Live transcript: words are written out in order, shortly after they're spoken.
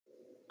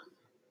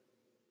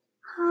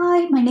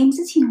Hi, my name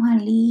is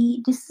Qinghua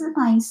Li. This is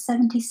my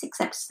 76th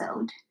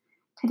episode.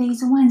 Today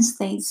is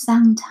Wednesday,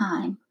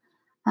 sometime.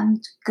 I'm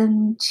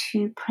going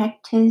to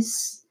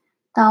practice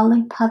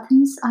Dolly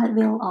Parton's I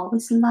Will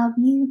Always Love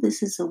You.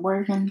 This is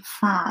version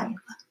 5.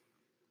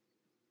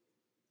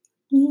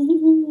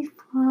 If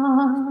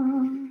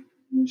I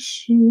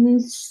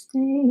should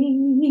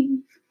stay,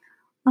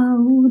 I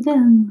would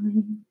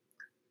only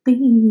be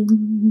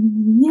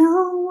in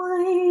your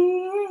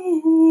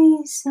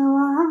way, so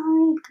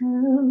I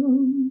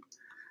go.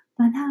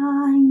 But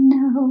I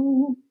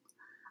know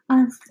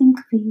I'll think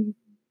of you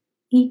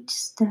each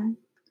step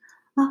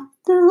of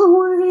the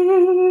way,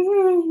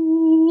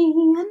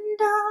 and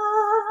I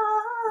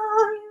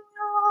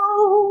will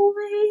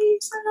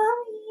always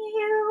love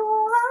you.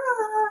 I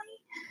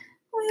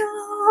will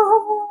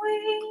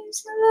always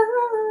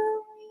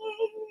love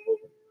you.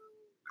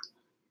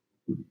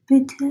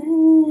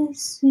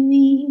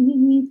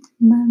 Bittersweet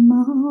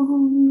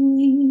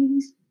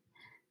memories,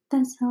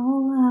 that's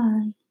all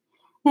I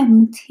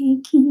am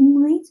taking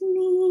with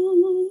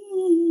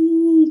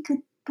me.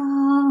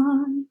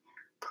 Goodbye.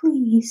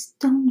 Please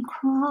don't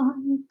cry,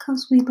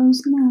 'cause we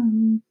both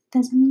know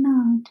that I'm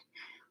not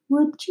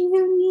what you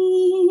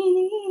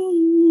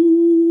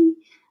need.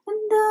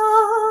 And I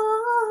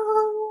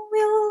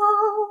will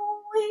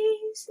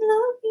always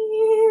love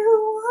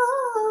you.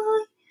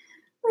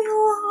 I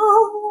will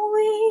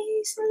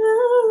always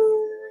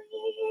love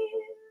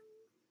you.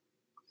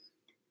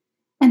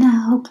 And I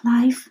hope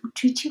life will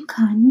treat you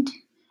kind.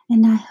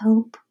 And I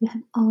hope you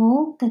have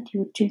all that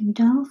you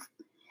dreamed of.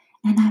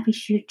 And I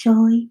wish you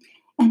joy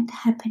and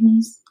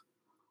happiness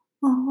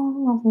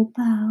all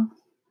about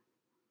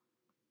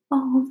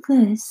all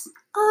this.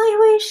 I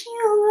wish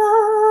you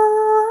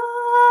love,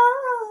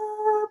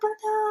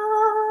 but I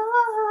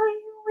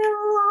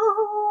will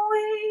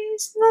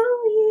always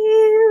love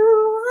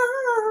you.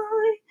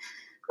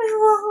 I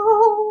will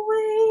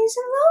always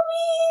love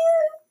you.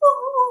 I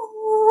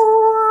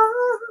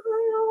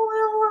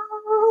will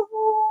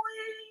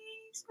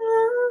always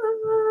love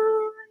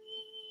you.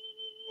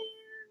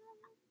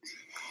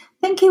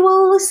 Thank you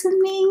all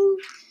listening.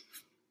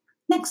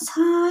 Next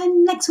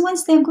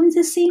Wednesday, I'm going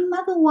to sing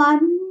another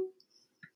one.